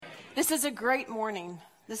This is a great morning.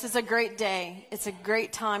 This is a great day. It's a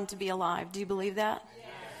great time to be alive. Do you believe that? Yes.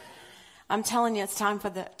 I'm telling you, it's time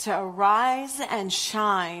to arise and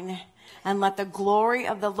shine and let the glory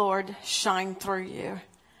of the Lord shine through you.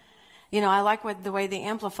 You know, I like the way the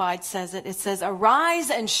Amplified says it. It says, arise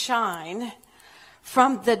and shine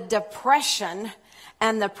from the depression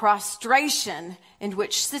and the prostration in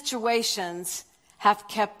which situations have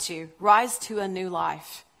kept you. Rise to a new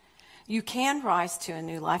life. You can rise to a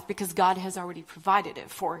new life because God has already provided it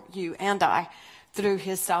for you and I through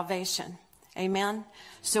his salvation. Amen?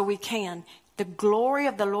 So we can. The glory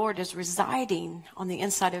of the Lord is residing on the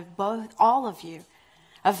inside of all of you,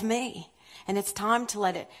 of me. And it's time to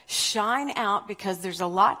let it shine out because there's a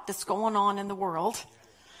lot that's going on in the world.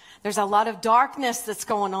 There's a lot of darkness that's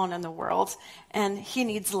going on in the world. And he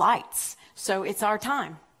needs lights. So it's our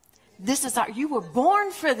time. You were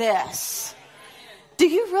born for this. Do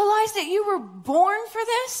you realize that you were born for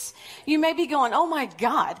this? You may be going, oh my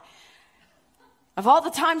God, of all the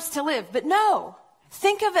times to live. But no,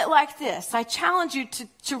 think of it like this. I challenge you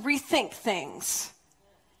to rethink things.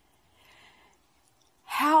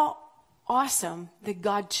 How awesome that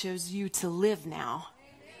God chose you to live now.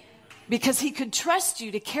 Because he could trust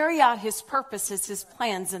you to carry out his purposes, his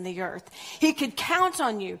plans in the earth. He could count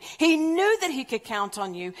on you. He knew that he could count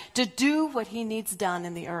on you to do what he needs done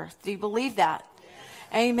in the earth. Do you believe that?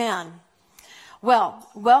 Amen. Well,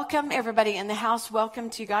 welcome everybody in the house. Welcome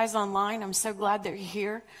to you guys online. I'm so glad that you're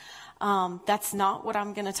here. That's not what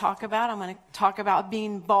I'm going to talk about. I'm going to talk about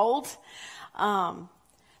being bold.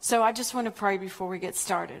 So I just want to pray before we get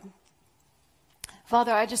started.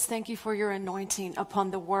 Father, I just thank you for your anointing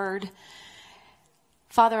upon the word.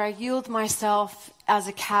 Father, I yield myself as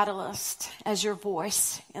a catalyst, as your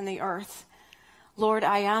voice in the earth. Lord,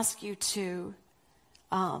 I ask you to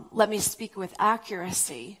let me speak with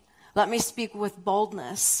accuracy. Let me speak with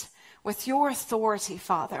boldness, with your authority,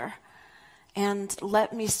 Father. And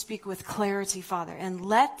let me speak with clarity, Father. And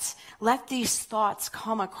let these thoughts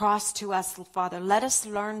come across to us, Father. Let us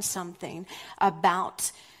learn something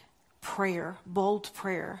about prayer, bold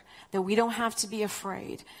prayer, that we don't have to be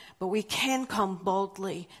afraid, but we can come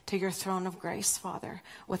boldly to your throne of grace, Father,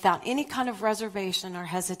 without any kind of reservation or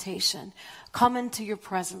hesitation. Come into your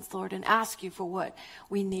presence, Lord, and ask you for what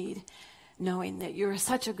we need, knowing that you're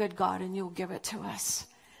such a good God and you'll give it to us.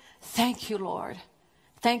 Thank you, Lord.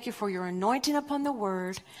 Thank you for your anointing upon the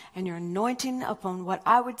word and your anointing upon what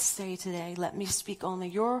I would say today. Let me speak only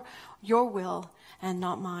your will and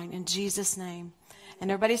not mine. In Jesus' name. And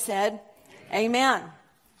everybody said, amen.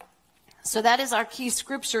 So that is our key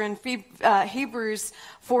scripture in Hebrews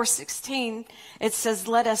 4:16. It says,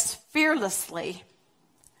 let us fearlessly,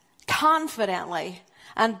 confidently,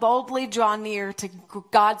 and boldly draw near to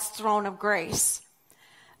God's throne of grace,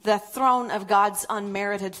 the throne of God's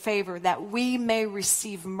unmerited favor, that we may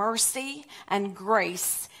receive mercy and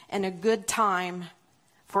grace in a good time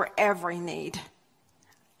for every need.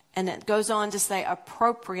 And it goes on to say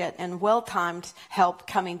appropriate and well-timed help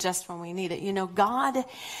coming just when we need it. You know, God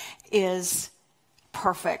is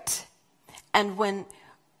perfect. And when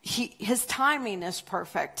his timing is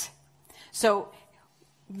perfect. So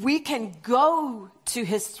we can go to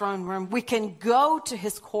his throne room. We can go to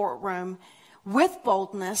his courtroom with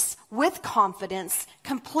boldness, with confidence,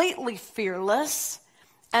 completely fearless,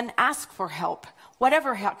 and ask for help,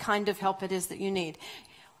 whatever kind of help it is that you need.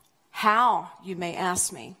 How, you may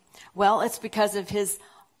ask me? Well, it's because of his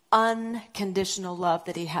unconditional love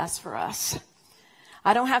that he has for us.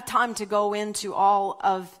 I don't have time to go into all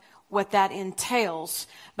of what that entails,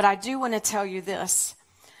 but I do want to tell you this.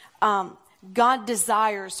 God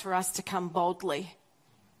desires for us to come boldly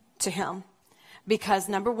to him because,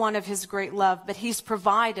 number one, of his great love, but he's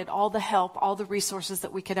provided all the help, all the resources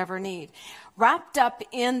that we could ever need. Wrapped up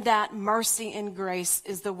in that mercy and grace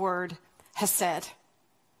is the word hesed.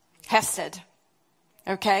 Hesed.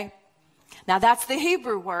 Okay? Now that's the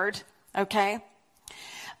Hebrew word, okay?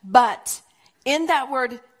 But in that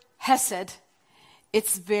word hesed,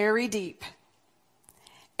 it's very deep.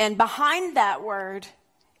 And behind that word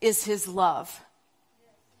is his love.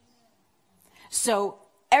 So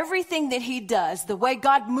everything that he does, the way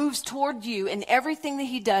God moves toward you and everything that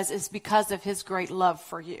he does is because of his great love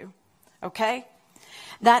for you. Okay?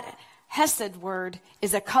 That hesed word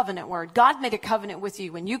is a covenant word. God made a covenant with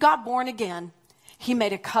you. When you got born again, he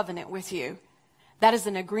made a covenant with you. That is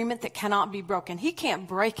an agreement that cannot be broken. He can't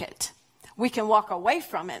break it. We can walk away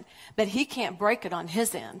from it, but he can't break it on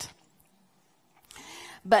his end.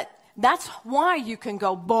 But that's why you can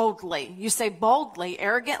go boldly. You say boldly,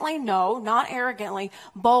 arrogantly? No, not arrogantly,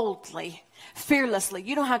 boldly. fearlessly.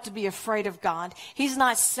 You don't have to be afraid of God. He's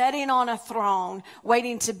not sitting on a throne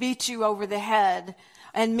waiting to beat you over the head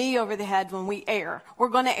and me over the head when we err. We're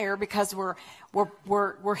going to err because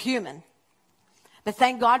we're human. But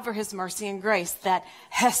thank God for his mercy and grace, that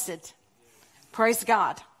hesed. Praise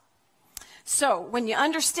God. So when you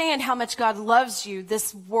understand how much God loves you,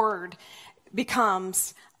 this word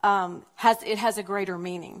becomes, has a greater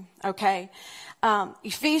meaning, okay?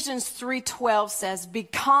 Ephesians 3:12 says,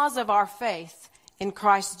 because of our faith in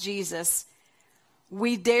Christ Jesus,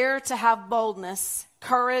 we dare to have boldness,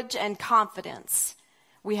 courage, and confidence.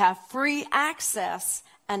 We have free access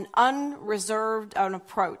and unreserved an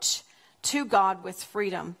approach to God with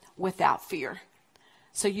freedom, without fear.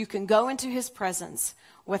 So you can go into his presence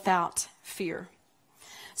without fear.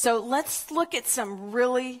 So let's look at some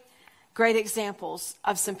really great examples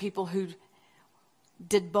of some people who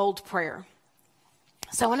did bold prayer.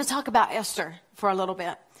 So I want to talk about Esther for a little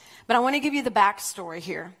bit, but I want to give you the backstory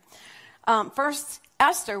here. First,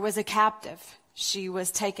 Esther was a captive. She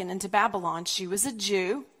was taken into Babylon. She was a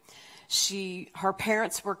Jew. Her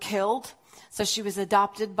parents were killed, so she was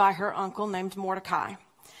adopted by her uncle named Mordecai.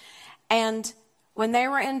 And when they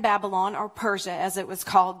were in Babylon, or Persia as it was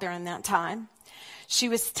called during that time, she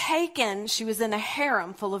was in a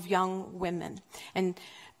harem full of young women. And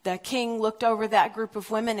the king looked over that group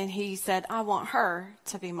of women and he said, I want her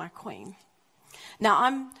to be my queen. Now,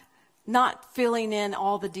 I'm not filling in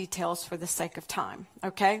all the details for the sake of time,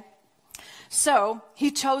 okay? So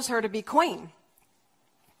he chose her to be queen.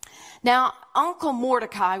 Now, Uncle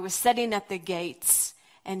Mordecai was sitting at the gates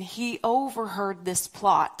and he overheard this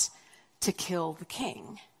plot to kill the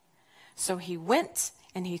king. So he went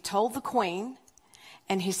and he told the queen,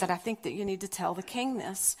 and he said, I think that you need to tell the king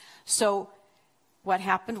this. So what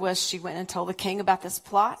happened was she went and told the king about this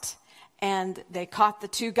plot, and they caught the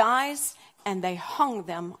two guys and they hung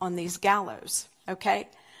them on these gallows, okay?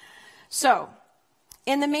 So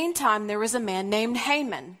in the meantime, there was a man named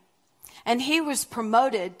Haman, and he was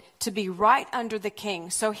promoted to be right under the king.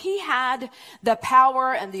 So he had the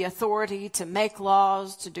power and the authority to make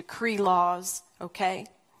laws, to decree laws, okay?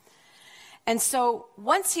 And so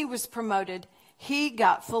once he was promoted, he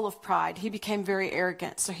got full of pride. He became very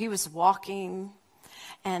arrogant. So he was walking,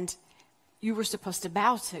 and you were supposed to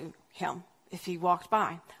bow to him if he walked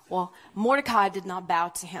by. Well, Mordecai did not bow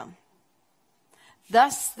to him.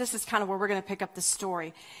 Thus, this is kind of where we're going to pick up the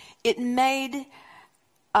story. It made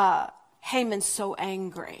Haman so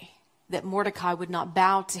angry that Mordecai would not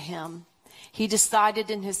bow to him. He decided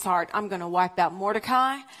in his heart, I'm going to wipe out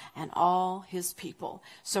Mordecai and all his people.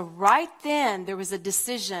 So right then, there was a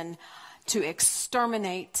decision to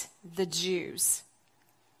exterminate the Jews.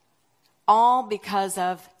 All because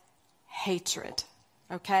of hatred.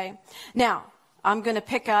 Okay? Now, I'm going to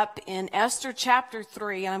pick up in Esther chapter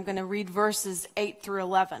 3, and I'm going to read verses 8 through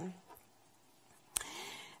 11.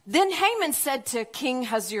 Then Haman said to King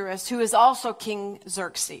Ahasuerus, who is also King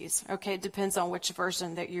Xerxes. Okay, it depends on which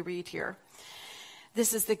version that you read here.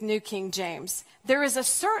 This is the New King James. There is a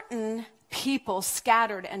certain people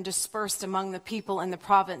scattered and dispersed among the people in the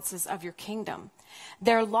provinces of your kingdom.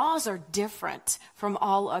 Their laws are different from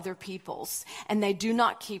all other peoples, and they do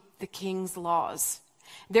not keep the king's laws.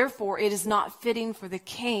 Therefore, it is not fitting for the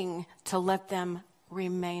king to let them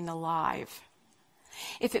remain alive.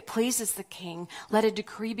 If it pleases the king, let a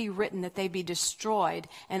decree be written that they be destroyed,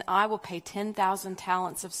 and I will pay 10,000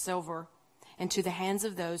 talents of silver into the hands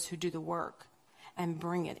of those who do the work, and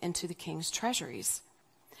bring it into the king's treasuries.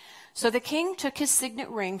 So the king took his signet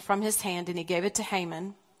ring from his hand, and he gave it to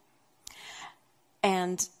Haman,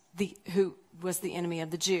 who was the enemy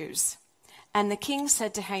of the Jews. And the king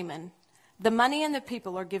said to Haman, the money and the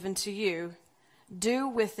people are given to you. Do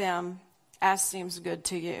with them as seems good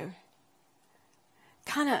to you.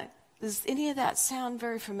 Does any of that sound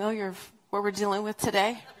very familiar of what we're dealing with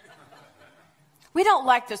today? We don't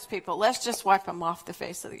like those people. Let's just wipe them off the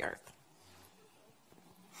face of the earth.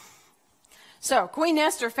 So Queen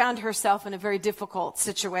Esther found herself in a very difficult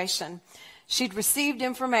situation. She'd received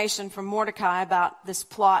information from Mordecai about this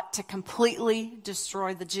plot to completely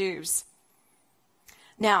destroy the Jews.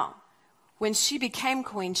 Now, when she became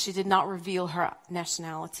queen, she did not reveal her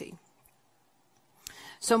nationality.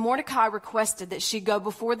 So Mordecai requested that she go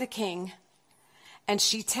before the king and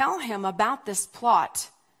she tell him about this plot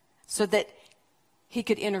so that he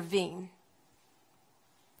could intervene.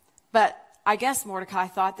 But I guess Mordecai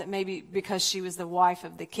thought that maybe because she was the wife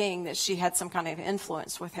of the king that she had some kind of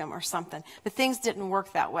influence with him or something. But things didn't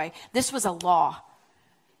work that way. This was a law.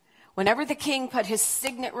 Whenever the king put his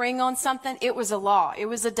signet ring on something, it was a law. It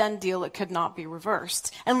was a done deal. It could not be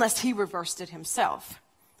reversed unless he reversed it himself,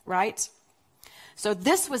 right? So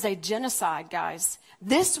this was a genocide, guys.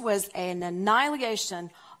 This was an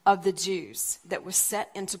annihilation of the Jews that was set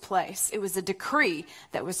into place. It was a decree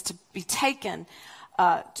that was to be taken,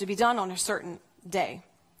 to be done on a certain day.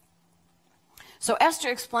 So Esther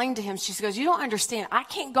explained to him, she goes, you don't understand. I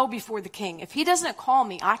can't go before the king. If he doesn't call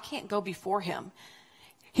me, I can't go before him.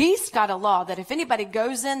 He's got a law that if anybody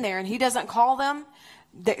goes in there and he doesn't call them,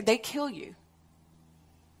 they kill you.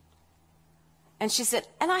 And she said,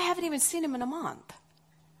 and I haven't even seen him in a month.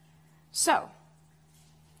 So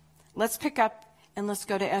let's pick up and let's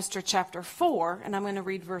go to Esther chapter 4, and I'm going to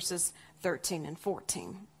read verses 13 and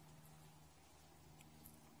 14.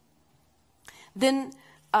 Then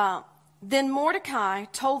Mordecai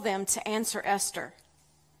told them to answer Esther.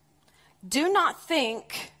 Do not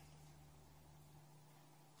think...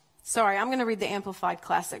 Sorry, I'm going to read the Amplified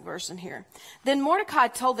Classic Version here. Then Mordecai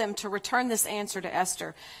told them to return this answer to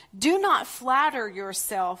Esther. Do not flatter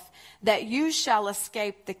yourself that you shall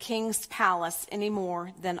escape the king's palace any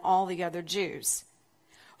more than all the other Jews.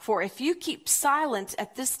 For if you keep silent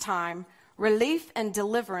at this time, relief and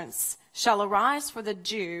deliverance shall arise for the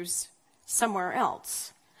Jews somewhere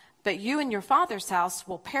else. But you and your father's house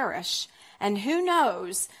will perish, and who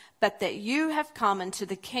knows but that you have come into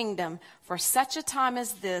the kingdom for such a time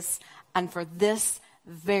as this, and for this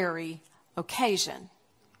very occasion.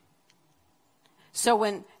 So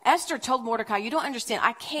when Esther told Mordecai, you don't understand,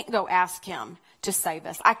 I can't go ask him to save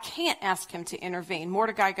us. I can't ask him to intervene.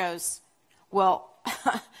 Mordecai goes, well,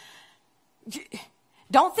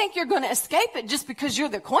 don't think you're going to escape it just because you're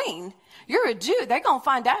the queen. You're a Jew. They're going to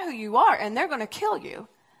find out who you are, and they're going to kill you.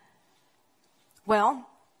 Well,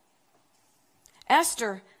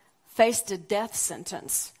 Esther faced a death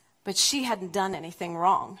sentence, but she hadn't done anything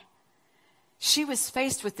wrong. She was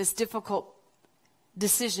faced with this difficult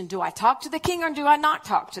decision. Do I talk to the king or do I not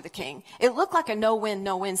talk to the king? It looked like a no-win,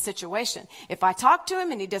 no-win situation. If I talk to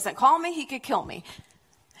him and he doesn't call me, he could kill me.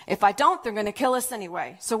 If I don't, they're going to kill us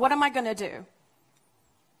anyway. So what am I going to do?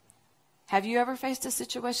 Have you ever faced a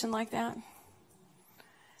situation like that?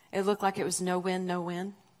 It looked like it was no-win,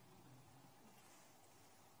 no-win.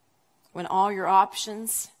 When all your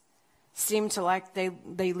options seem to like they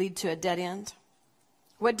lead to a dead end.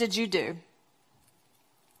 What did you do?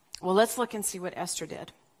 Well, let's look and see what Esther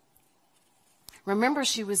did. Remember,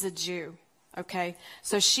 she was a Jew, okay?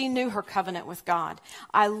 So she knew her covenant with God.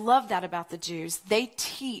 I love that about the Jews. They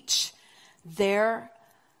teach their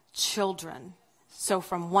children. So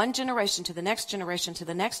from one generation to the next generation to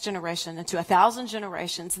the next generation and to 1,000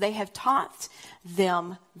 generations, they have taught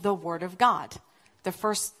them the Word of God.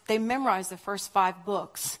 They memorized the first 5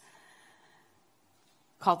 books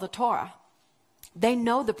called the Torah. They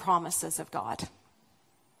know the promises of God.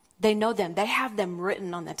 They know them. They have them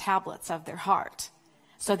written on the tablets of their heart.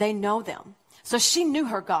 So they know them. So she knew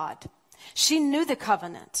her God. She knew the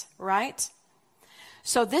covenant, right?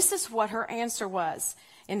 So this is what her answer was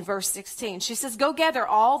in verse 16. She says, go gather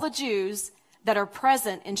all the Jews that are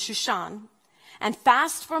present in Shushan and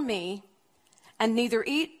fast for me, and neither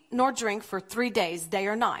eat nor drink for 3 days, day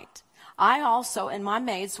or night. I also and my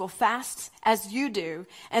maids will fast as you do,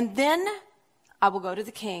 and then I will go to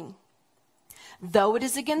the king. Though it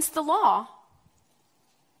is against the law,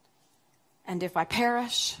 and if I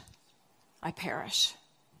perish, I perish.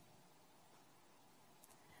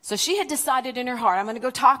 So she had decided in her heart, I'm going to go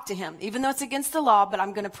talk to him, even though it's against the law, but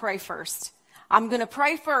I'm going to pray first. I'm going to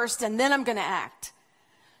pray first, and then I'm going to act.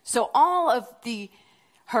 So all of the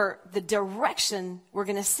direction we're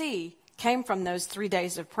going to see came from those 3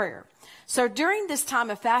 days of prayer. So during this time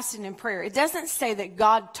of fasting and prayer, it doesn't say that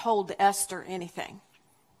God told Esther anything.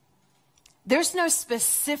 There's no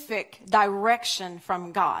specific direction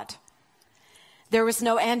from God. There was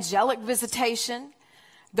no angelic visitation.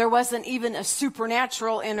 There wasn't even a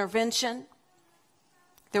supernatural intervention.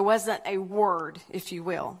 There wasn't a word, if you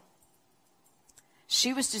will.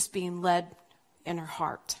 She was just being led in her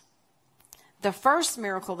heart. The first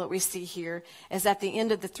miracle that we see here is at the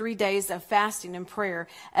end of the 3 days of fasting and prayer,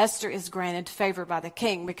 Esther is granted favor by the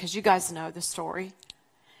king, because you guys know the story.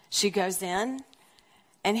 She goes in,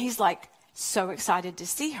 and he's like so excited to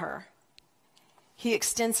see her. He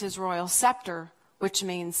extends his royal scepter, which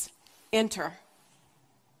means enter.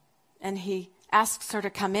 And he asks her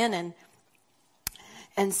to come in,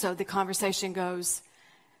 and so the conversation goes,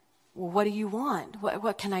 well, what do you want?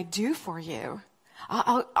 What can I do for you?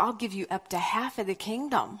 I'll give you up to half of the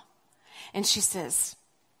kingdom. And she says,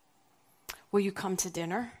 will you come to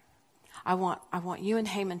dinner? I want you and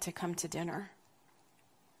Haman to come to dinner.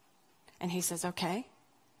 And he says, okay.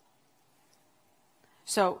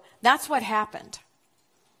 So that's what happened.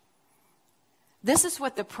 This is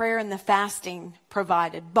what the prayer and the fasting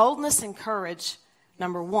provided. Boldness and courage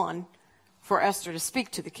number one, for Esther to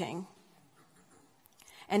speak to the king.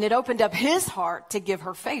 And it opened up his heart to give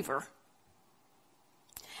her favor.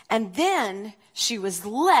 And then she was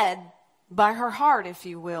led by her heart, if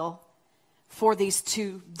you will, for these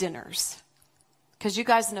 2 dinners. Because you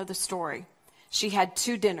guys know the story. She had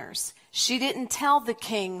 2 dinners. She didn't tell the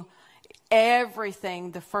king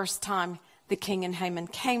everything the first time the king and Haman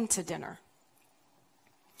came to dinner.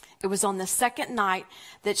 It was on the second night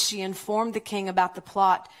that she informed the king about the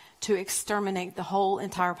plot to exterminate the whole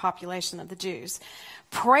entire population of the Jews.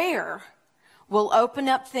 Prayer will open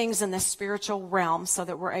up things in the spiritual realm so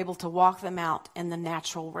that we're able to walk them out in the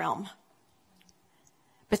natural realm.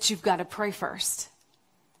 But you've got to pray first.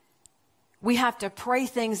 We have to pray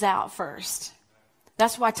things out first.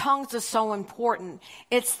 That's why tongues is so important.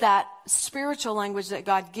 It's that spiritual language that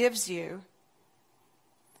God gives you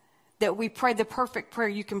that we pray the perfect prayer.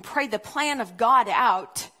 You can pray the plan of God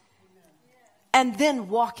out and then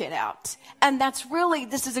walk it out. And that's really,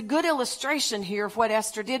 this is a good illustration here of what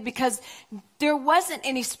Esther did, because there wasn't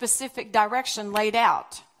any specific direction laid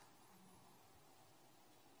out.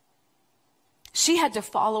 She had to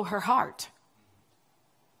follow her heart.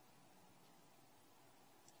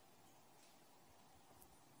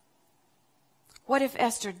 What if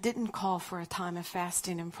Esther didn't call for a time of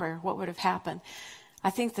fasting and prayer? What would have happened? I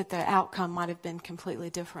think that the outcome might have been completely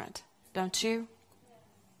different. Don't you?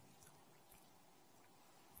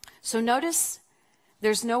 So notice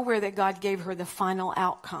there's nowhere that God gave her the final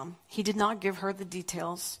outcome. He did not give her the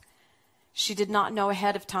details. She did not know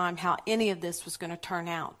ahead of time how any of this was going to turn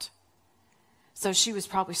out. So she was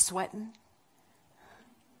probably sweating.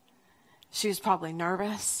 She was probably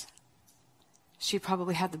nervous. She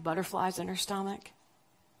probably had the butterflies in her stomach.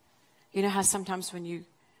 You know how sometimes when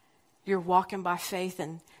you're walking by faith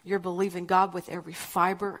and you're believing God with every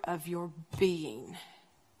fiber of your being.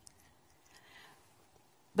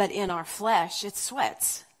 But in our flesh, it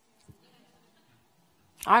sweats.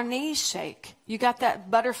 Our knees shake. You got that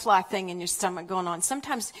butterfly thing in your stomach going on.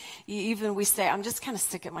 Sometimes we say, I'm just kind of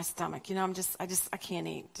sick at my stomach. You know, I can't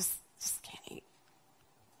eat. Just can't eat.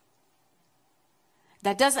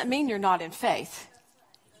 That doesn't mean you're not in faith.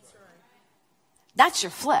 That's your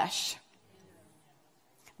flesh.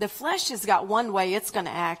 The flesh has got one way it's going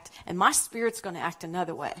to act, and my spirit's going to act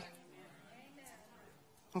another way.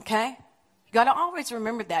 Okay? You got to always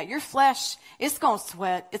remember that. Your flesh, it's going to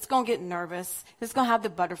sweat. It's going to get nervous. It's going to have the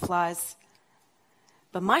butterflies.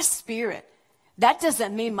 But my spirit, that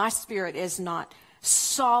doesn't mean my spirit is not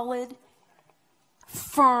solid,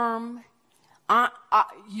 firm.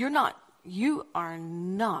 You are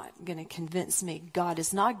not going to convince me God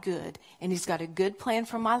is not good and he's got a good plan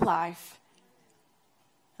for my life.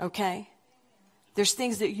 Okay? There's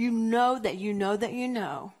things that you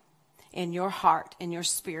know in your heart, in your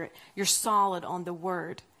spirit. You're solid on the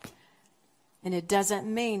word. And it doesn't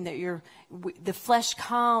mean that the flesh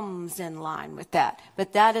comes in line with that.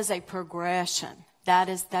 But that is a progression. That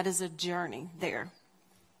is a journey there.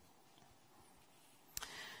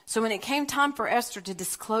 So when it came time for Esther to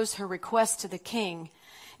disclose her request to the king,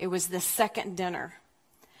 it was the second dinner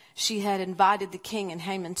she had invited the king and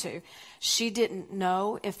Haman to. She didn't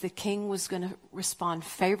know if the king was going to respond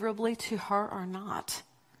favorably to her or not.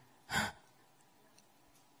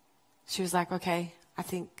 She was like, okay, I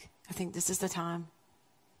think this is the time.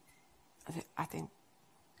 I think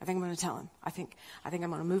I'm going to tell him. I think I'm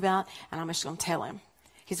going to move out and I'm just going to tell him.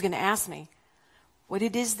 He's going to ask me what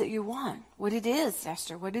it is that you want. What it is,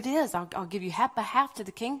 Esther, what it is. I'll give you half by half to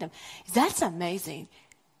the kingdom. That's amazing.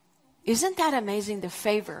 Isn't that amazing, the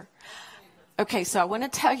favor? Okay, so I want to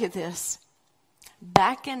tell you this.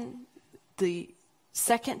 Back in the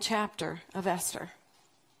 2nd chapter of Esther,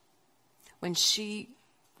 when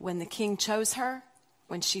the king chose her,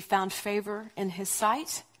 when she found favor in his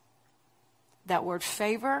sight, that word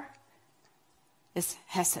favor is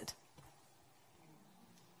hesed.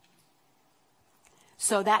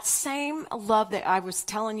 So that same love that I was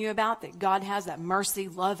telling you about, that God has, that mercy,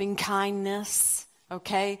 loving kindness,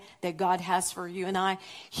 okay, that God has for you and I,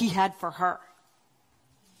 he had for her.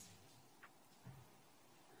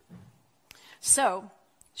 So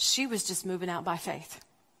she was just moving out by faith.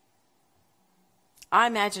 I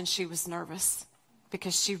imagine she was nervous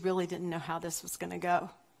because she really didn't know how this was going to go.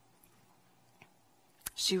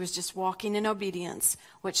 She was just walking in obedience,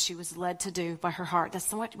 which she was led to do by her heart.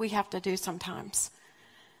 That's what we have to do sometimes.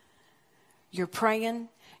 You're praying,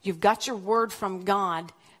 you've got your word from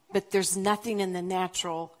God, but there's nothing in the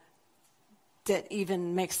natural that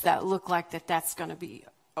even makes that look like that's going to be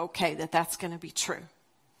okay, that's going to be true.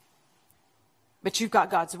 But you've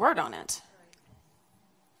got God's word on it.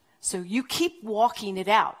 So you keep walking it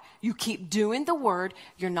out. You keep doing the word.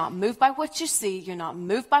 You're not moved by what you see. You're not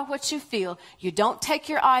moved by what you feel. You don't take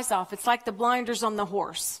your eyes off. It's like the blinders on the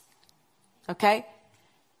horse. Okay?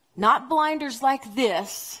 Not blinders like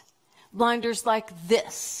this. Blinders like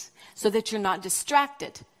this. So that you're not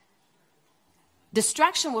distracted.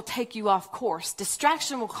 Distraction will take you off course.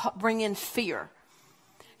 Distraction will bring in fear.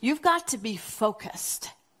 You've got to be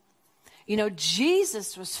focused. You know,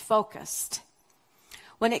 Jesus was focused.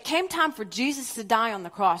 When it came time for Jesus to die on the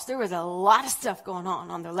cross, there was a lot of stuff going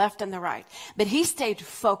on the left and the right. But he stayed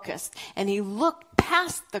focused and he looked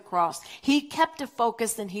past the cross. He kept a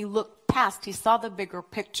focus and he looked past. He saw the bigger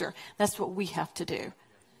picture. That's what we have to do.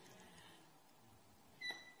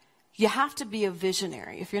 You have to be a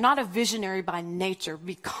visionary. If you're not a visionary by nature,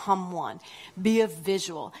 become one. Be a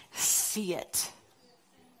visual. See it.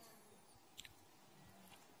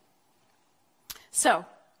 So,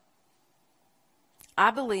 I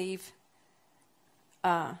believe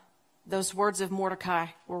those words of Mordecai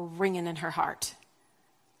were ringing in her heart.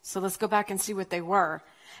 So let's go back and see what they were.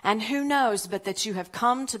 And who knows but that you have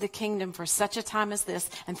come to the kingdom for such a time as this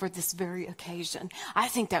and for this very occasion. I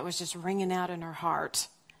think that was just ringing out in her heart.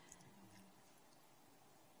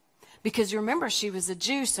 Because you remember, she was a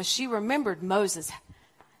Jew, so she remembered Moses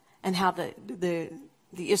and how the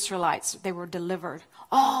Israelites, they were delivered.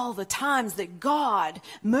 All the times that God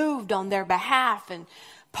moved on their behalf and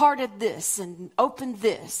parted this and opened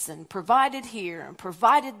this and provided here and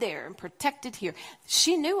provided there and protected here.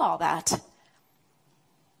 She knew all that.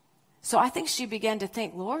 So I think she began to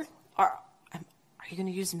think, Lord, are you going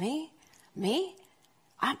to use me? Me?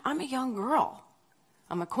 I'm a young girl.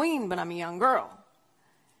 I'm a queen, but I'm a young girl.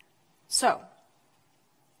 So,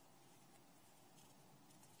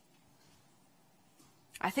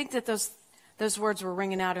 I think that those words were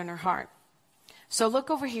ringing out in her heart. So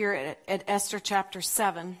look over here at Esther chapter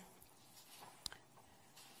 7,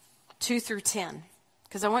 2 through 10,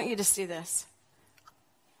 because I want you to see this.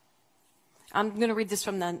 I'm going to read this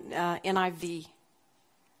from the NIV.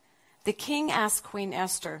 The king asked Queen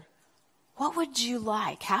Esther, "What would you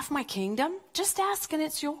like? Half my kingdom? Just ask and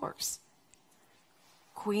it's yours."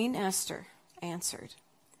 Queen Esther answered,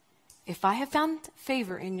 "If I have found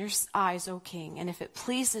favor in your eyes, O king, and if it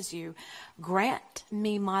pleases you, grant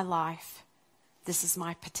me my life. This is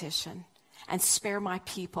my petition. And spare my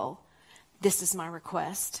people. This is my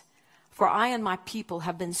request. For I and my people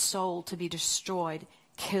have been sold to be destroyed,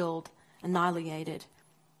 killed, annihilated.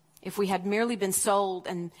 If we had merely been sold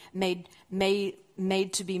and made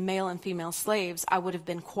to be male and female slaves, I would have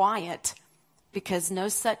been quiet, because no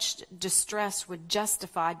such distress would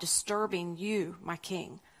justify disturbing you, my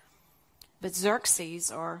king." But Xerxes,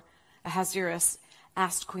 or Ahasuerus,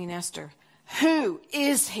 asked Queen Esther, "Who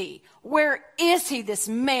is he? Where is he, this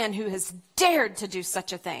man who has dared to do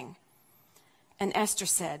such a thing?" And Esther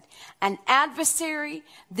said, "An adversary,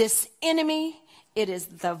 this enemy, it is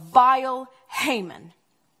the vile Haman."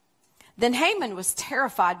 Then Haman was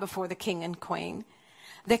terrified before the king and queen.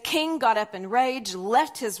 The king got up in rage,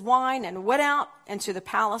 left his wine, and went out into the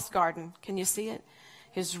palace garden. Can you see it?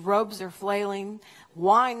 His robes are flailing,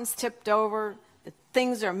 wine's tipped over, the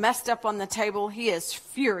things are messed up on the table. He is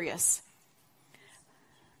furious.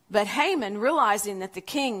 But Haman, realizing that the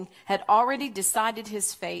king had already decided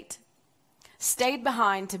his fate, stayed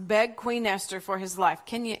behind to beg Queen Esther for his life.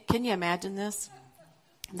 Can you imagine this?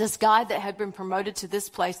 This guy that had been promoted to this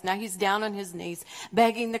place, now he's down on his knees,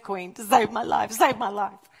 begging the queen to save my life, save my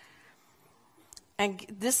life. And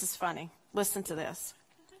this is funny. Listen to this.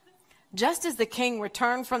 Just as the king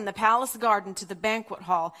returned from the palace garden to the banquet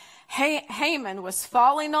hall, Haman was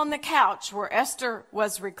falling on the couch where Esther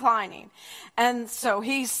was reclining. And so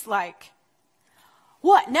he's like,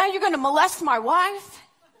 "What, now you're going to molest my wife?"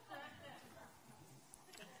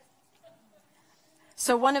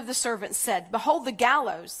 So one of the servants said, "Behold the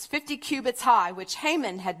gallows, 50 cubits high, which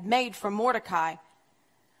Haman had made for Mordecai,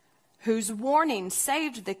 whose warning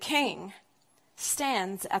saved the king,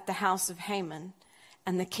 stands at the house of Haman."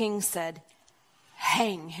 And the king said,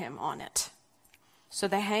 "Hang him on it." So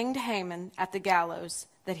they hanged Haman at the gallows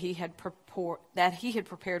that he had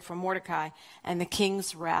prepared for Mordecai, and the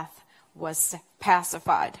king's wrath was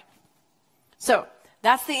pacified. So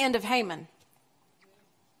that's the end of Haman.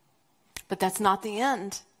 But that's not the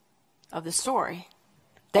end of the story.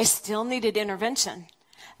 They still needed intervention.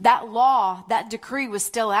 That law, that decree was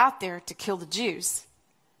still out there to kill the Jews.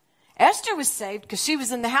 Esther was saved because she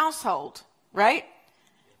was in the household, right?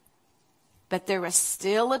 But there was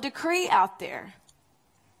still a decree out there.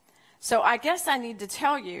 So I guess I need to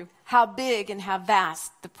tell you how big and how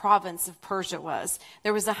vast the province of Persia was.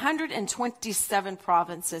 There was 127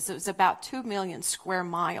 provinces. It was about 2 million square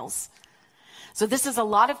miles. So this is a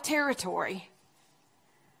lot of territory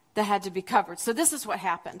that had to be covered. So this is what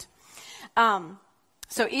happened.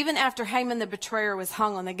 So even after Haman the betrayer was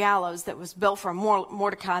hung on the gallows that was built for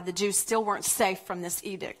Mordecai, the Jews still weren't safe from this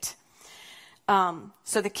edict.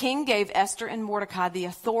 So the king gave Esther and Mordecai the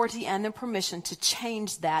authority and the permission to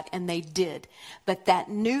change that, and they did. But that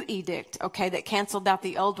new edict, okay, that canceled out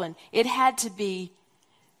the old one, it had to be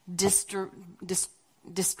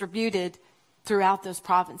distributed throughout those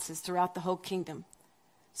provinces, throughout the whole kingdom.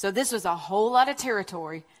 So this was a whole lot of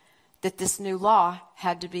territory that this new law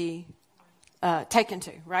had to be taken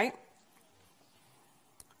to, right?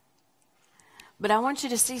 But I want you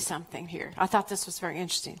to see something here. I thought this was very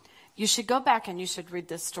interesting. You should go back and you should read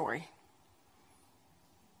this story.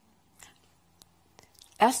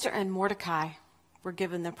 Esther and Mordecai were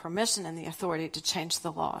given the permission and the authority to change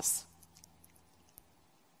the laws.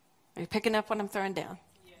 Are you picking up what I'm throwing down?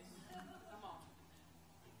 Yes. Come on.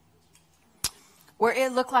 Where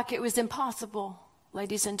it looked like it was impossible,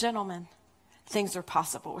 ladies and gentlemen, things are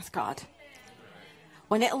possible with God.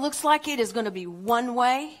 When it looks like it is going to be one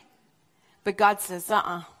way, but God says,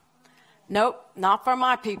 nope, not for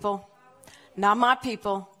my people. Not my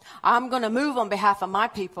people. I'm going to move on behalf of my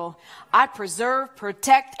people. I preserve,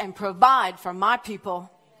 protect, and provide for my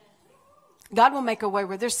people. God will make a way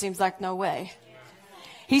where there seems like no way.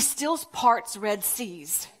 He still parts Red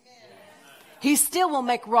Seas. He still will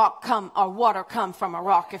make rock come or water come from a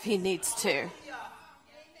rock if he needs to.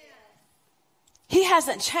 He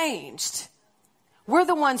hasn't changed. We're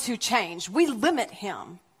the ones who change. We limit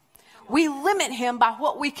him. We limit him by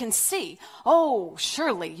what we can see. Oh,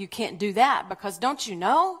 surely you can't do that because don't you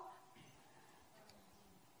know?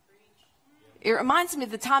 It reminds me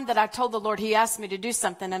of the time that I told the Lord he asked me to do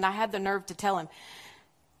something and I had the nerve to tell him.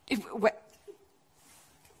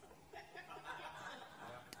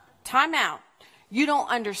 Time out. You don't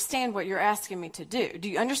understand what you're asking me to do. Do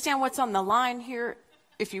you understand what's on the line here?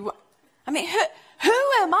 Who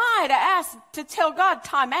am I to ask to tell God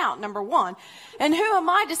time out, number one? And who am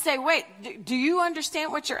I to say, wait, do you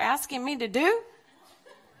understand what you're asking me to do?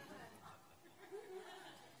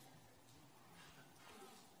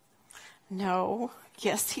 No.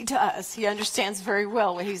 Yes, he does. He understands very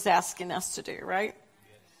well what he's asking us to do, right?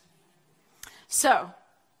 So,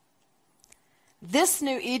 this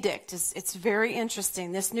new edict, it's very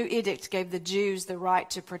interesting. This new edict gave the Jews the right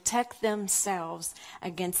to protect themselves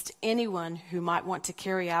against anyone who might want to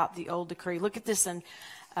carry out the old decree. Look at this in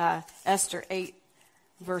Esther 8,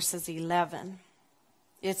 verses 11.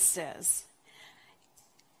 It says,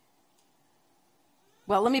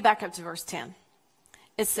 well, let me back up to verse 10.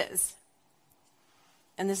 It says,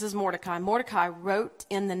 and this is Mordecai. Mordecai wrote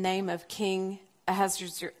in the name of King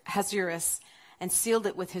Ahasuerus and sealed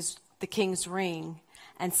it with the king's ring,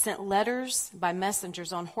 and sent letters by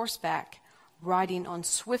messengers on horseback, riding on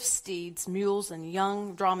swift steeds, mules, and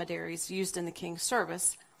young dromedaries used in the king's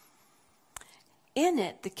service. In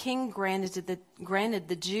it, the king granted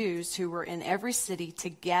the Jews who were in every city to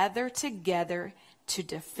gather together to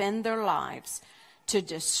defend their lives, to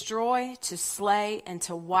destroy, to slay, and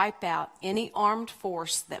to wipe out any armed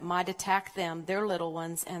force that might attack them, their little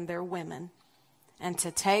ones, and their women, and to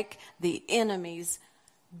take the enemy's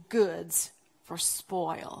goods for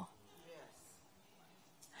spoil.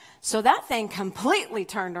 So that thing completely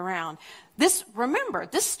turned around. Remember,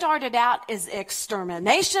 this started out as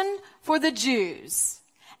extermination for the Jews.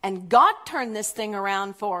 And God turned this thing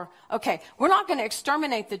around for, okay, we're not going to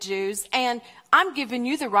exterminate the Jews, and I'm giving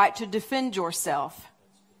you the right to defend yourself.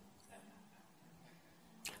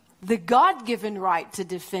 The God-given right to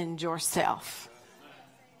defend yourself.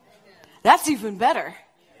 That's even better.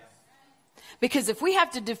 Because if we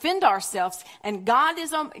have to defend ourselves and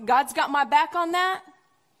God's got my back on that,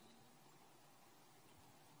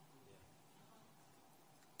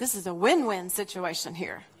 this is a win-win situation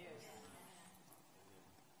here.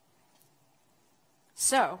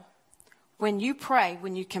 So, when you pray,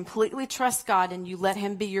 when you completely trust God and you let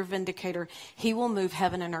him be your vindicator, he will move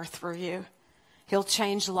heaven and earth for you. He'll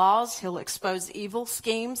change laws, he'll expose evil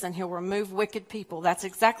schemes, and he'll remove wicked people. That's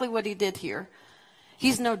exactly what he did here.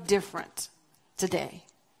 He's no different today.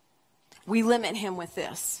 We limit him with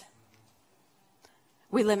this.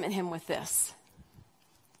 We limit him with this.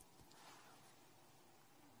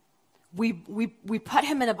 We put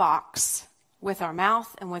him in a box with our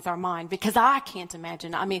mouth and with our mind because I can't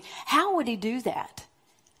imagine. I mean, how would he do that?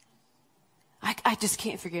 I just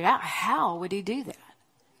can't figure it out. How would he do that?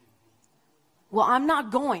 Well, I'm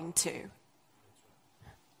not going to.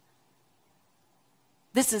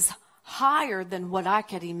 This is higher than what I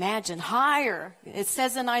could imagine. Higher. It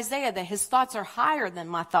says in Isaiah that his thoughts are higher than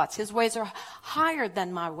my thoughts. His ways are higher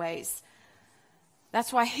than my ways.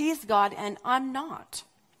 That's why he's God and I'm not.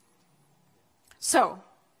 So,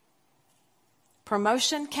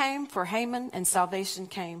 promotion came for Haman and salvation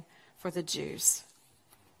came for the Jews.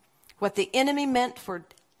 What the enemy meant for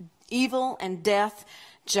evil and death,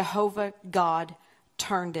 Jehovah God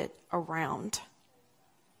turned it around.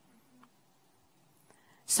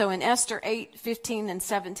 So in Esther 8:15 and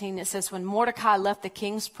 17, it says, when Mordecai left the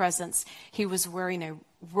king's presence, he was wearing a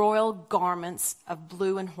royal garments of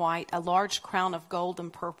blue and white, a large crown of gold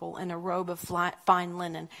and purple, and a robe of fine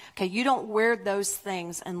linen. Okay, you don't wear those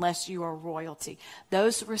things unless you are royalty.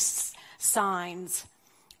 Those were signs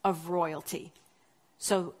of royalty.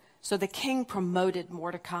 So the king promoted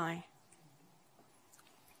Mordecai.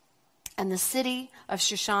 And the city of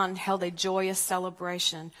Shushan held a joyous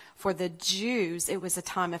celebration. For the Jews, it was a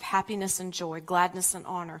time of happiness and joy, gladness and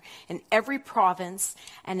honor. In every province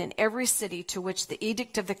and in every city to which the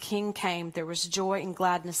edict of the king came, there was joy and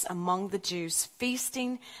gladness among the Jews,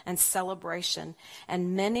 feasting and celebration.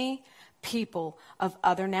 And many people of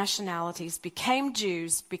other nationalities became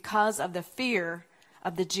Jews because of the fear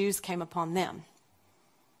of the Jews came upon them.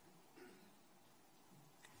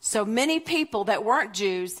 So many people that weren't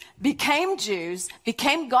Jews, became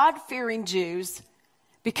God-fearing Jews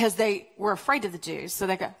because they were afraid of the Jews. So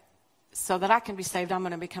they go, so that I can be saved, I'm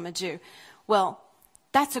going to become a Jew. Well,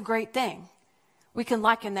 that's a great thing. We can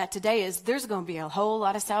liken that today as there's going to be a whole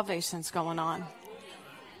lot of salvations going on.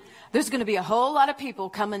 There's going to be a whole lot of people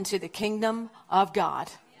coming to the kingdom of God.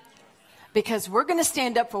 Because we're going to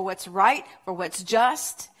stand up for what's right, for what's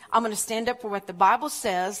just. I'm going to stand up for what the Bible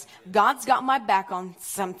says. God's got my back on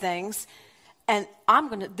some things. And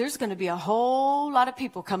there's going to be a whole lot of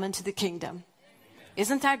people coming to the kingdom.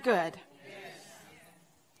 Isn't that good?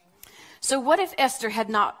 So what if Esther had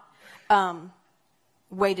not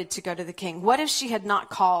waited to go to the king? What if she had not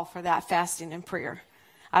called for that fasting and prayer?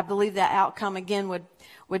 I believe that outcome again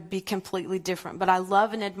would be completely different. But I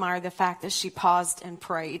love and admire the fact that she paused and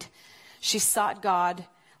prayed. She sought God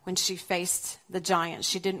when she faced the giant.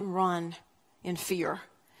 She didn't run in fear.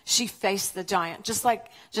 She faced the giant, just like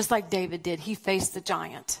David did. He faced the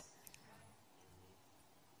giant.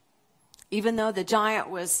 Even though the giant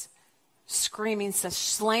was screaming such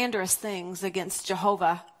slanderous things against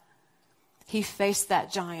Jehovah, he faced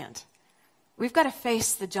that giant. We've got to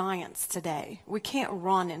face the giants today. We can't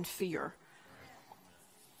run in fear.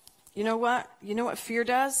 You know what? You know what fear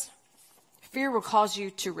does? Fear will cause you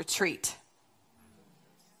to retreat.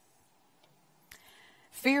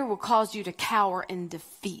 Fear will cause you to cower in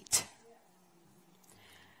defeat.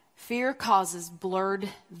 Fear causes blurred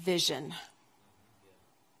vision.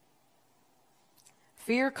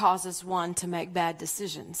 Fear causes one to make bad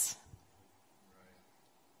decisions.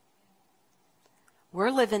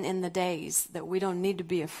 We're living in the days that we don't need to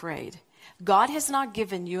be afraid. God has not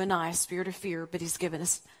given you and I a spirit of fear, but he's given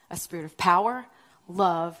us a spirit of power,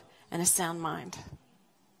 love, and a sound mind.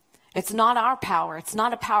 It's not our power. It's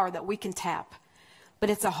not a power that we can tap. But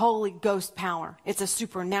it's a Holy Ghost power. It's a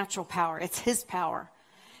supernatural power. It's his power,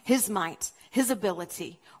 his might, his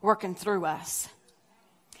ability working through us.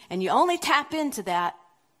 And you only tap into that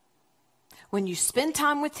when you spend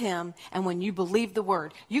time with him and when you believe the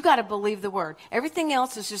word. You got to believe the word. Everything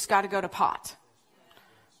else has just got to go to pot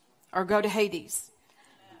or go to Hades.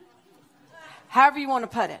 However you want to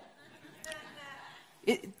put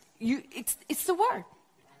it. It's the word.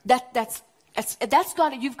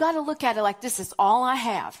 You've got to look at it like this is all I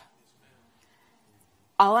have.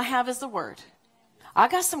 All I have is the word. I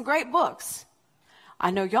got some great books.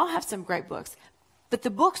 I know y'all have some great books. But the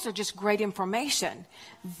books are just great information.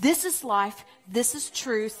 This is life. This is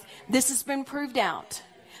truth. This has been proved out.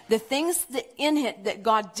 The things that in it that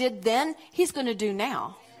God did then, he's going to do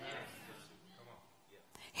now.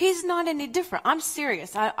 He's not any different. I'm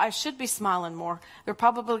serious. I should be smiling more. They're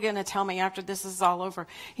probably going to tell me after this is all over,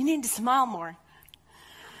 you need to smile more.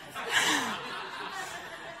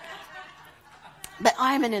 But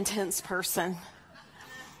I'm an intense person.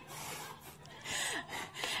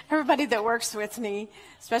 Everybody that works with me,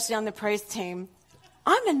 especially on the praise team,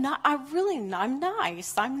 I'm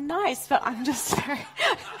nice. I'm nice, but I'm just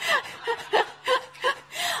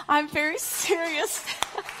I'm very serious.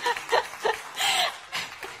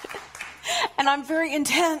 And I'm very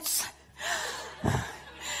intense.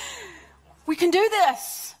 We can do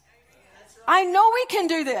this. I know we can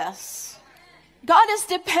do this. God is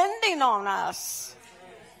depending on us.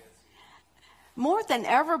 More than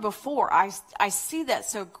ever before, I see that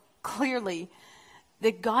so clearly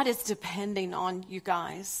that God is depending on you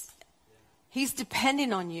guys. He's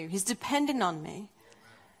depending on you. He's depending on me.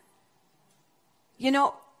 You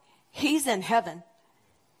know, he's in heaven.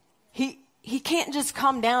 He can't just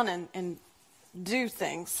come down and do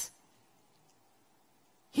things.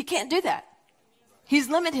 He can't do that. He's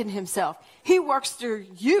limited himself. He works through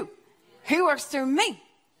you. He works through me.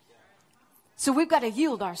 So we've got to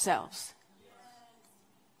yield ourselves.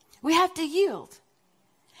 We have to yield.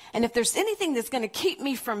 And if there's anything that's going to keep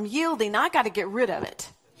me from yielding, I got to get rid of it.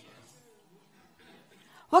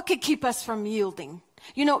 What could keep us from yielding?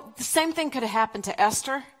 You know, the same thing could have happened to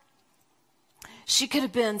Esther. She could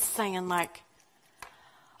have been saying like,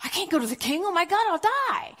 I can't go to the king. Oh my God, I'll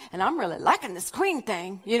die. And I'm really liking this queen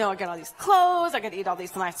thing. You know, I got all these clothes. I got to eat all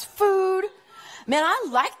these nice food. Man, I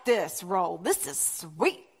like this role. This is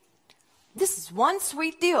sweet. This is one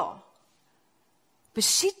sweet deal. But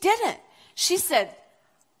she didn't. She said,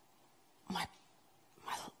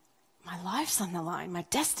 my life's on the line. My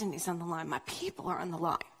destiny's on the line. My people are on the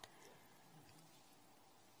line.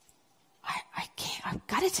 I can't. I've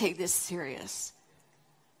got to take this serious.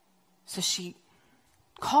 So she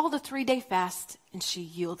called a 3-day fast and she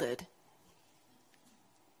yielded.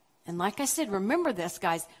 And like I said, remember this,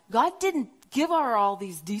 guys. God didn't give her all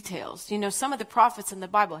these details. You know, some of the prophets in the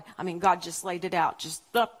Bible, I mean, God just laid it out. Just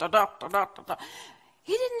da, da, da, da, da, da.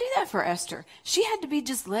 He didn't do that for Esther. She had to be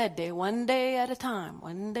just led one day at a time,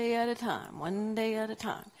 one day at a time, one day at a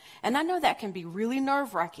time. And I know that can be really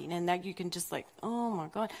nerve-wracking and that you can just like, oh my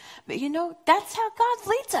God. But you know, that's how God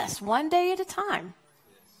leads us, one day at a time.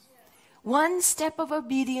 One step of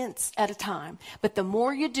obedience at a time. But the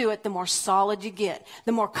more you do it, the more solid you get.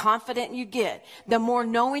 The more confident you get. The more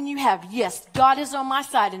knowing you have, yes, God is on my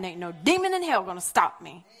side and ain't no demon in hell going to stop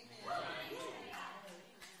me.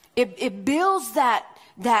 It builds that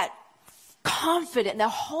confidence, that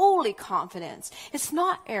holy confidence. It's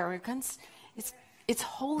not arrogance. It's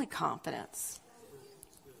holy confidence.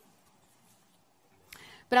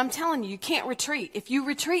 But I'm telling you, you can't retreat. If you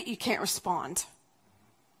retreat, you can't respond.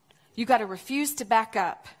 You got to refuse to back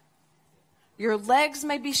up. Your legs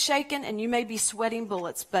may be shaken and you may be sweating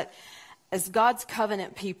bullets, but as God's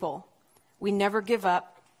covenant people, we never give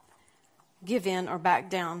up, give in, or back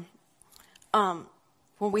down.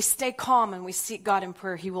 When we stay calm and we seek God in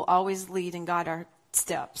prayer, He will always lead and guide our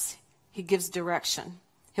steps. He gives direction.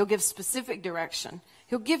 He'll give specific direction.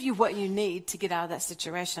 He'll give you what you need to get out of that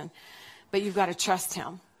situation, but you've got to trust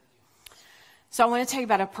Him. So I want to tell you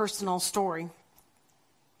about a personal story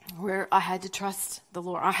where I had to trust the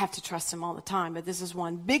Lord. I have to trust Him all the time, but this is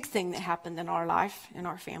one big thing that happened in our life, in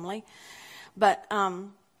our family. But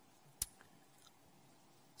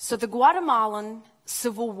so the Guatemalan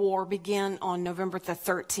Civil War began on November the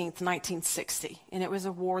 13th, 1960, and it was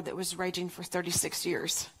a war that was raging for 36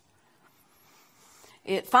 years.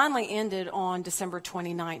 It finally ended on December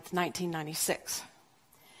 29th, 1996.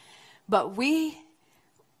 But we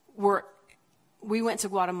went to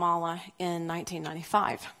Guatemala in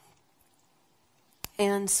 1995.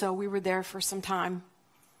 And so we were there for some time,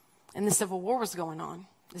 and the Civil War was going on.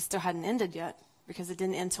 It still hadn't ended yet because it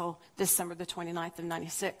didn't end until December the 29th of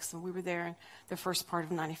 96, and we were there in the first part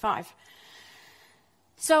of 95.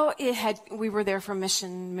 So we were there for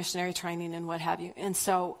missionary training and what have you. And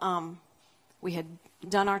so we had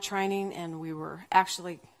done our training, and we were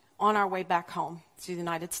actually on our way back home to the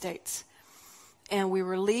United States. And we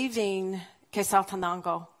were leaving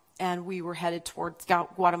Quetzaltenango, and we were headed towards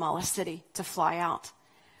Guatemala City to fly out.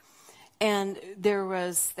 And they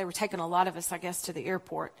were taking a lot of us, I guess, to the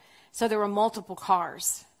airport. So there were multiple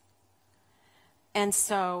cars. And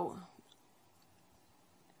so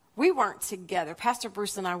we weren't together. Pastor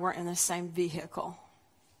Bruce and I weren't in the same vehicle.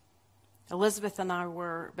 Elizabeth and I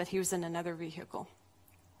were, but he was in another vehicle.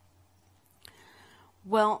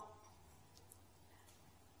 Well,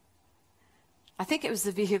 I think it was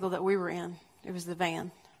the vehicle that we were in. It was the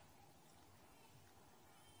van.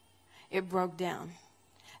 It broke down.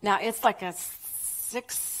 Now, it's like a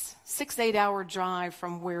 8 hour drive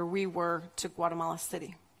from where we were to Guatemala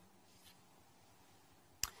City.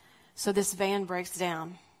 So this van breaks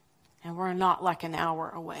down, and we're not like an hour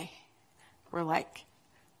away. We're like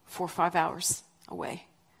 4 or 5 hours away.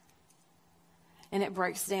 And it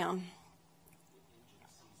breaks down.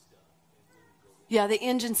 Yeah, the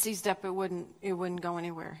engine seized up. It wouldn't go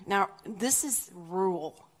anywhere. Now, this is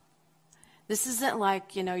rural. This isn't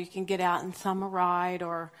like, you can get out and thumb a ride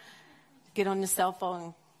or get on your cell phone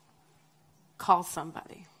and call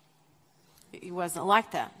somebody. It wasn't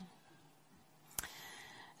like that.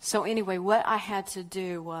 So anyway, what I had to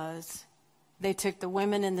do was they took the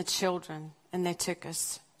women and the children and they took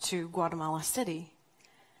us to Guatemala City.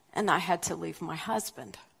 And I had to leave my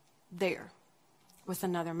husband there with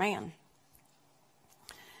another man.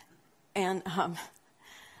 And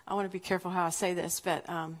I want to be careful how I say this, but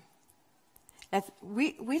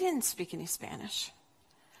we didn't speak any Spanish.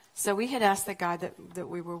 So we had asked the guy that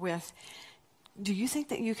we were with, do you think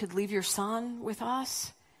that you could leave your son with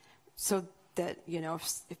us so that,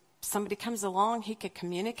 if somebody comes along, he could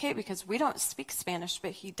communicate? Because we don't speak Spanish,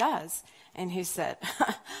 but he does. And he said,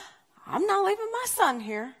 I'm not leaving my son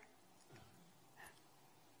here.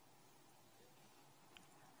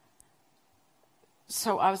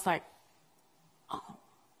 So I was like, oh,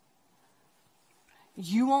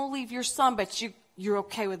 you won't leave your son, but you're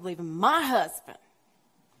okay with leaving my husband.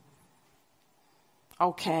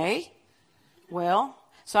 Okay. Well,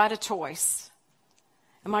 so I had a choice.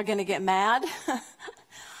 Am I going to get mad?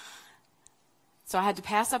 So I had to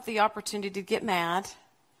pass up the opportunity to get mad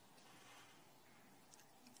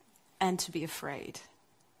and to be afraid.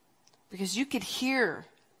 Because you could hear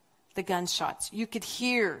the gunshots. You could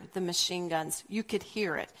hear the machine guns. You could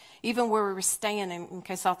hear it. Even where we were staying in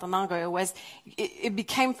Quetzaltenango, it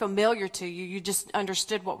became familiar to you. You just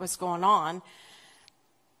understood what was going on.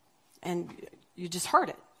 And you just heard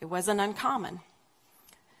it. It wasn't uncommon.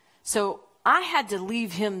 So I had to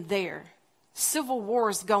leave him there. Civil war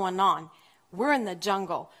is going on. We're in the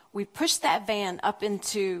jungle. We pushed that van up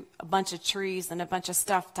into a bunch of trees and a bunch of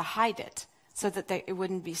stuff to hide it so that it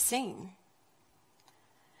wouldn't be seen.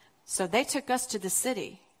 So they took us to the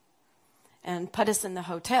city and put us in the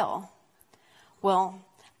hotel. Well,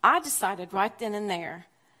 I decided right then and there,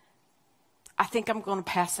 I think I'm going to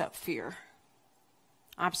pass up fear.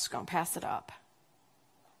 I'm just going to pass it up.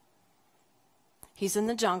 He's in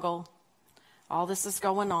the jungle. All this is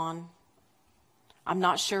going on. I'm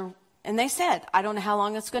not sure. And they said, I don't know how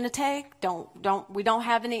long it's going to take. We don't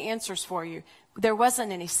have any answers for you. There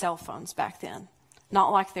wasn't any cell phones back then.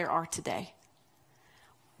 Not like there are today.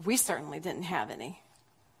 We certainly didn't have any.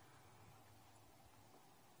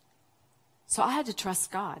 So I had to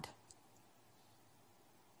trust God.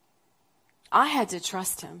 I had to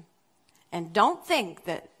trust him. And don't think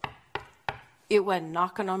that it wasn't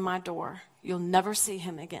knocking on my door. You'll never see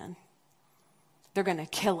him again. They're going to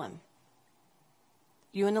kill him.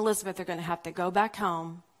 You and Elizabeth are going to have to go back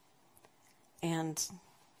home, and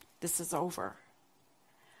this is over.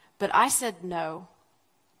 But I said no.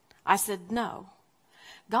 I said no.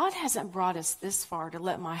 God hasn't brought us this far to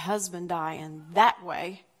let my husband die in that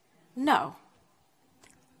way. No.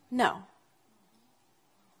 No.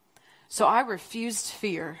 So I refused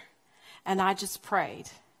fear, and I just prayed.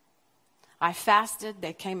 I fasted.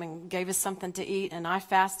 They came and gave us something to eat, and I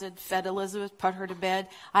fasted, fed Elizabeth, put her to bed.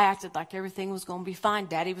 I acted like everything was going to be fine.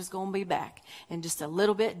 Daddy was going to be back. In just a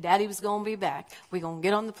little bit, Daddy was going to be back. We're going to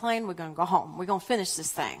get on the plane. We're going to go home. We're going to finish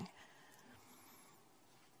this thing.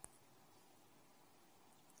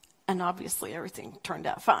 And obviously everything turned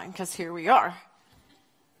out fine because here we are.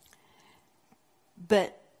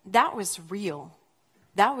 But that was real.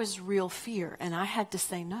 That was real fear, and I had to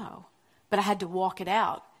say no. But I had to walk it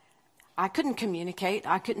out. I couldn't communicate.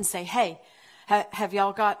 I couldn't say, hey, have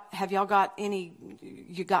y'all got any,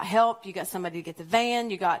 you got help? You got somebody to get the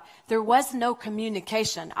van? There was no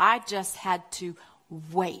communication. I just had to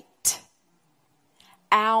wait.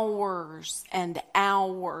 Hours and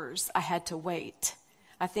hours I had to wait.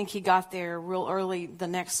 I think he got there real early the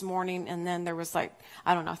next morning, and then there was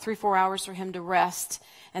 3-4 hours for him to rest,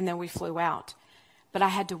 and then we flew out. But I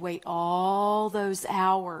had to wait all those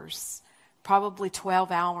hours, probably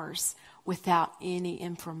 12 hours, without any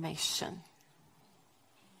information.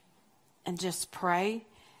 And just pray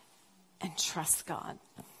and trust God.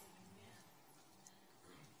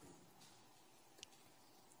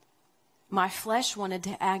 My flesh wanted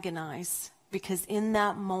to agonize because in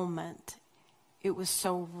that moment, it was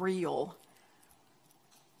so real.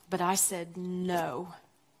 But I said, no.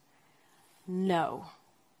 No.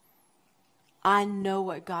 I know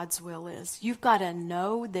what God's will is. You've got to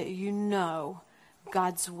know that you know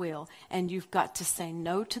God's will. And you've got to say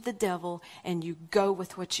no to the devil, and you go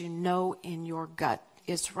with what you know in your gut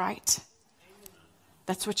is right.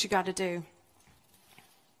 That's what you got to do.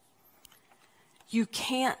 You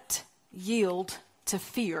can't yield to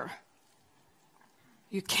fear.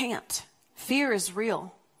 You can't. Fear is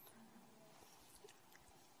real.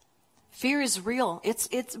 Fear is real. It's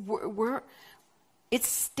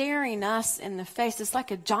staring us in the face. It's like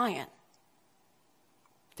a giant.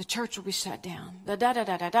 The church will be shut down.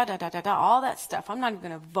 All that stuff. I'm not even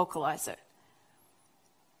going to vocalize it.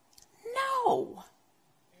 No.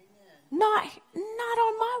 Not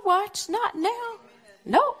on my watch. Not now.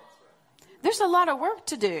 Nope. There's a lot of work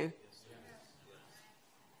to do.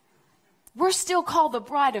 We're still called the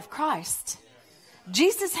bride of Christ.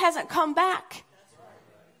 Jesus hasn't come back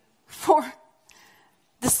for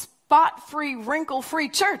the spot-free, wrinkle-free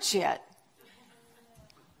church yet.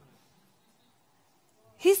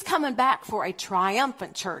 He's coming back for a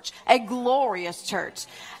triumphant church, a glorious church.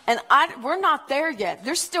 And we're not there yet.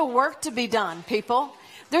 There's still work to be done, people.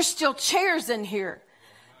 There's still chairs in here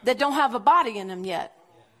that don't have a body in them yet.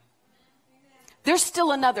 There's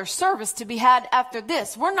still another service to be had after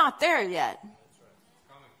this. We're not there yet.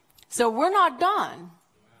 So we're not done.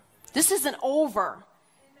 This isn't over.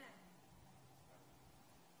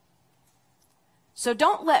 So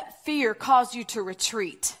don't let fear cause you to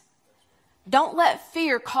retreat. Don't let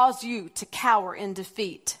fear cause you to cower in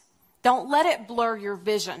defeat. Don't let it blur your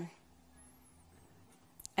vision.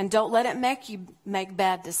 And don't let it make you make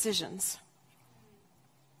bad decisions.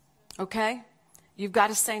 Okay? You've got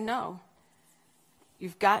to say no.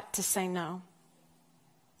 You've got to say no.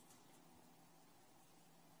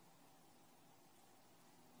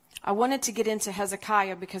 I wanted to get into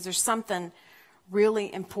Hezekiah because there's something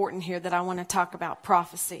really important here that I want to talk about,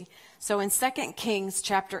 prophecy. So in 2 Kings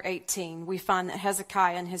chapter 18, we find that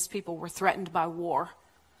Hezekiah and his people were threatened by war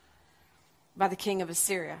by the king of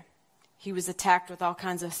Assyria. He was attacked with all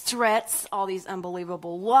kinds of threats, all these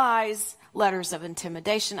unbelievable lies, letters of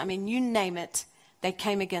intimidation. I mean, you name it, they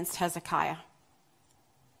came against Hezekiah.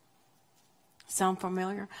 Sound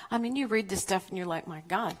familiar? I mean, you read this stuff and you're like, my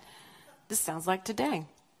God, this sounds like today.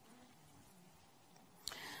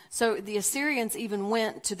 So the Assyrians even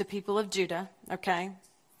went to the people of Judah, okay,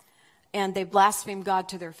 and they blasphemed God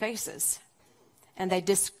to their faces. And they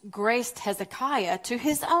disgraced Hezekiah to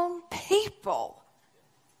his own people.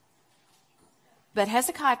 But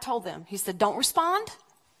Hezekiah told them, he said, don't respond.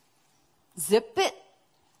 Zip it.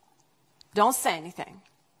 Don't say anything.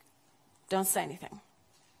 Don't say anything.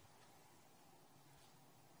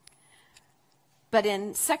 But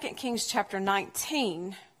in 2 Kings chapter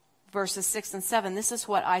 19, verses 6 and 7, this is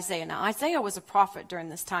what Isaiah. Now, Isaiah was a prophet during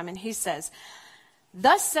this time, and he says,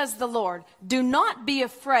 thus says the Lord, do not be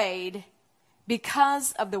afraid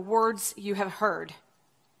because of the words you have heard,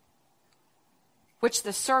 which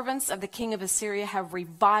the servants of the king of Assyria have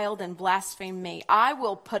reviled and blasphemed me. I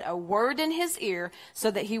will put a word in his ear so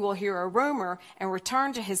that he will hear a rumor and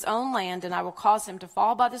return to his own land, and I will cause him to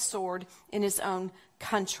fall by the sword in his own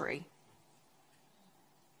country.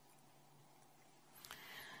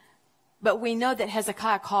 But we know that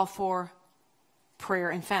Hezekiah called for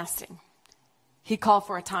prayer and fasting. He called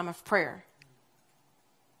for a time of prayer.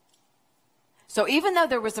 So even though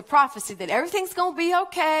there was a prophecy that everything's going to be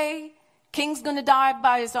okay, king's going to die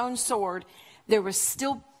by his own sword, there was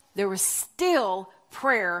still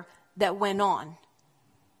prayer that went on.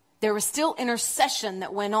 There was still intercession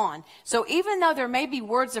that went on. So even though there may be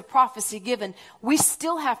words of prophecy given, we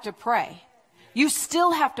still have to pray. You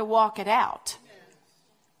still have to walk it out.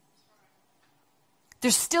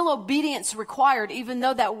 There's still obedience required, even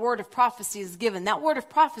though that word of prophecy is given. That word of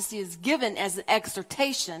prophecy is given as an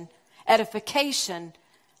exhortation, edification,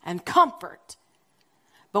 and comfort.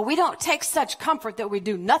 But we don't take such comfort that we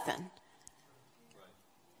do nothing.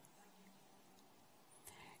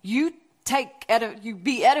 You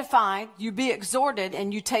be edified, you be exhorted,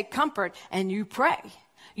 and you take comfort, and you pray.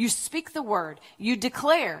 You speak the word, you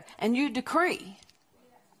declare, and you decree.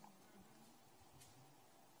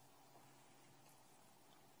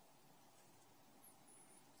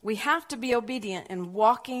 We have to be obedient in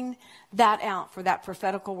walking that out for that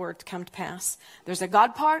prophetical word to come to pass. There's a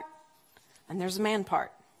God part and there's a man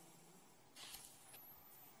part.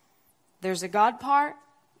 There's a God part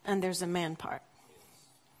and there's a man part.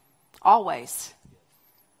 Always.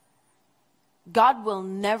 God will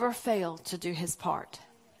never fail to do his part.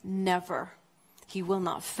 Never. He will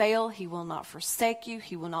not fail. He will not forsake you.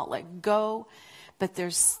 He will not let go. But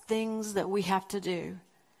there's things that we have to do.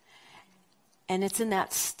 And it's in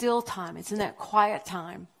that still time, it's in that quiet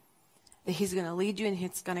time that he's going to lead you and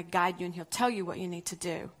he's going to guide you and he'll tell you what you need to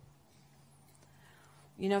do.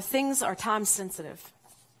 You know, things are time sensitive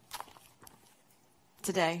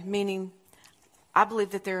today, meaning I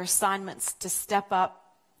believe that there are assignments to step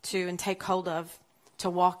up to and take hold of, to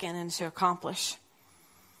walk in and to accomplish.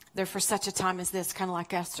 They're for such a time as this, kind of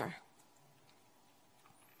like Esther.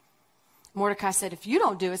 Mordecai said, if you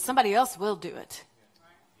don't do it, somebody else will do it.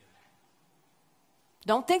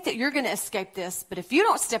 Don't think that you're going to escape this, but if you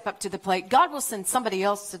don't step up to the plate, God will send somebody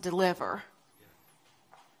else to deliver.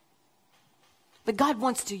 But God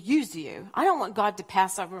wants to use you. I don't want God to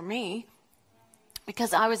pass over me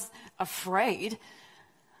because I was afraid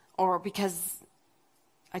or because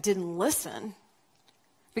I didn't listen.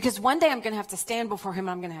 Because one day I'm going to have to stand before him and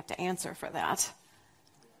I'm going to have to answer for that.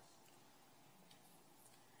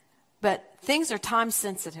 But things are time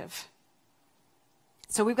sensitive.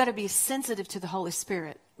 So we've got to be sensitive to the Holy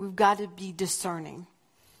Spirit. We've got to be discerning.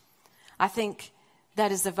 I think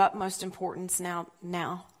that is of utmost importance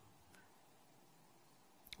now.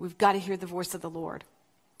 We've got to hear the voice of the Lord.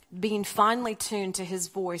 Being finely tuned to his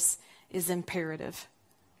voice is imperative.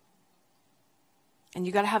 And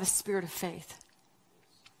you got to have a spirit of faith.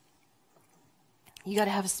 You got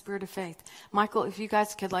to have a spirit of faith. Michael, if you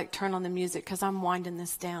guys could turn on the music, because I'm winding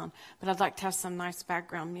this down, but I'd like to have some nice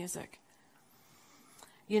background music.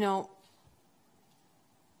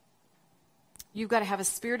 You've got to have a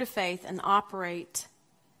spirit of faith and operate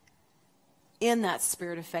in that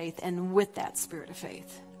spirit of faith and with that spirit of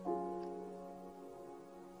faith.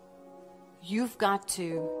 You've got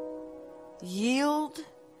to yield.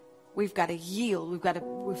 We've got to yield. We've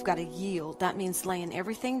got to yield. That means laying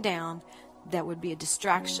everything down that would be a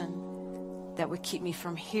distraction, that would keep me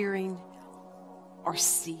from hearing or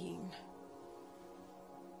seeing,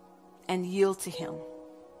 and yield to him.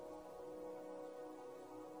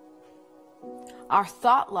 Our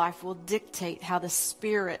thought life will dictate how the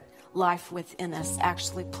spirit life within us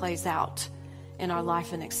actually plays out in our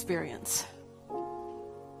life and experience.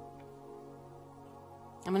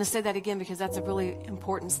 I'm going to say that again because that's a really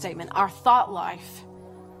important statement. Our thought life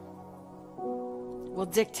will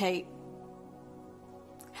dictate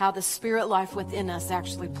how the spirit life within us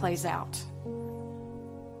actually plays out.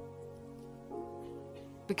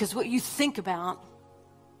 Because what you think about,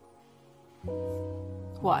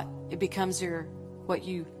 it becomes what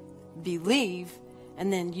you believe,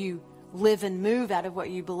 and then you live and move out of what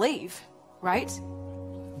you believe, right?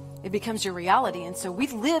 It becomes your reality, and so we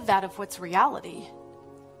live out of what's reality.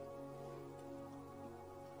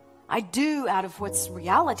 I do out of what's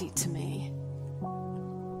reality to me.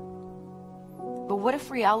 But what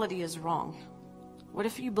if reality is wrong? What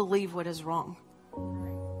if you believe what is wrong?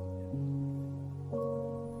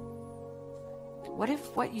 What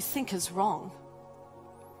if what you think is wrong?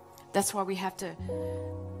 That's why we have to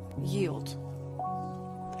yield.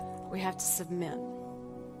 We have to submit.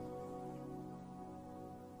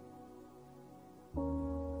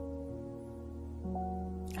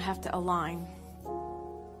 I have to align.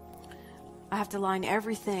 I have to line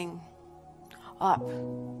everything up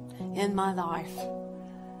in my life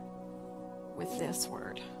with this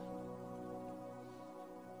word.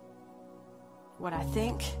 What I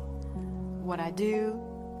think, what I do,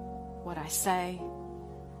 what I say,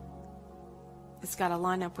 it's got to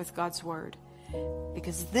line up with God's word,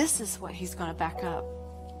 because this is what he's going to back up.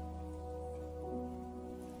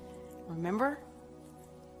 Remember,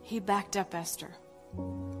 he backed up Esther.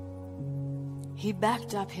 He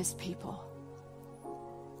backed up his people.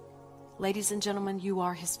 Ladies and gentlemen, you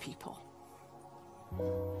are his people.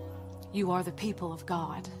 You are the people of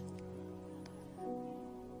God.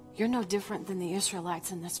 You're no different than the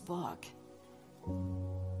Israelites in this book.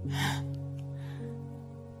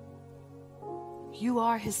 You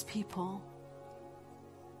are his people.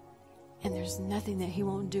 And there's nothing that he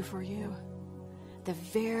won't do for you. The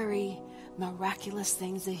very miraculous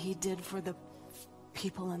things that he did for the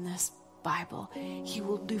people in this Bible, he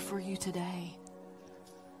will do for you today.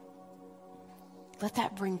 Let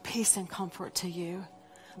that bring peace and comfort to you.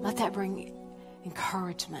 Let that bring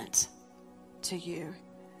encouragement to you.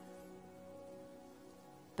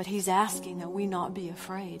 But he's asking that we not be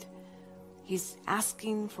afraid. He's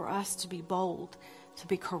asking for us to be bold, to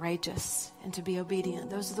be courageous, and to be obedient.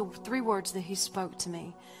 Those are the 3 words that he spoke to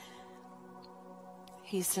me.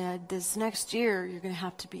 He said, this next year, you're going to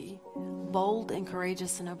have to be bold and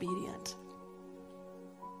courageous and obedient.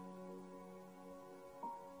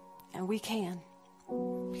 And we can,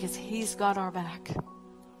 because he's got our back.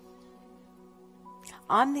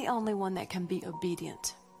 I'm the only one that can be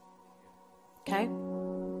obedient. Okay?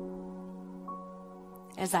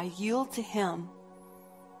 As I yield to him,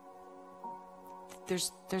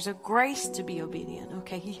 there's a grace to be obedient.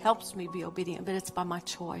 Okay? He helps me be obedient, but it's by my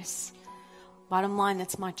choice. Bottom line,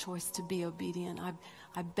 it's my choice to be obedient.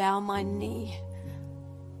 I bow my knee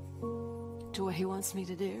to what he wants me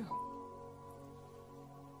to do.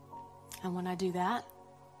 And when I do that,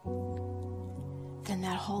 then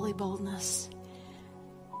that holy boldness,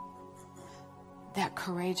 that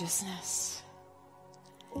courageousness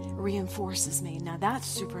reinforces me. Now that's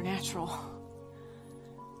supernatural.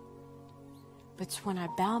 But when I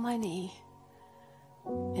bow my knee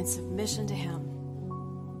in submission to him,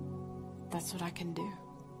 that's what I can do.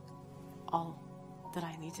 All that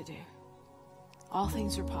I need to do. All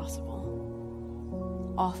things are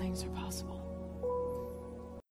possible. All things are possible.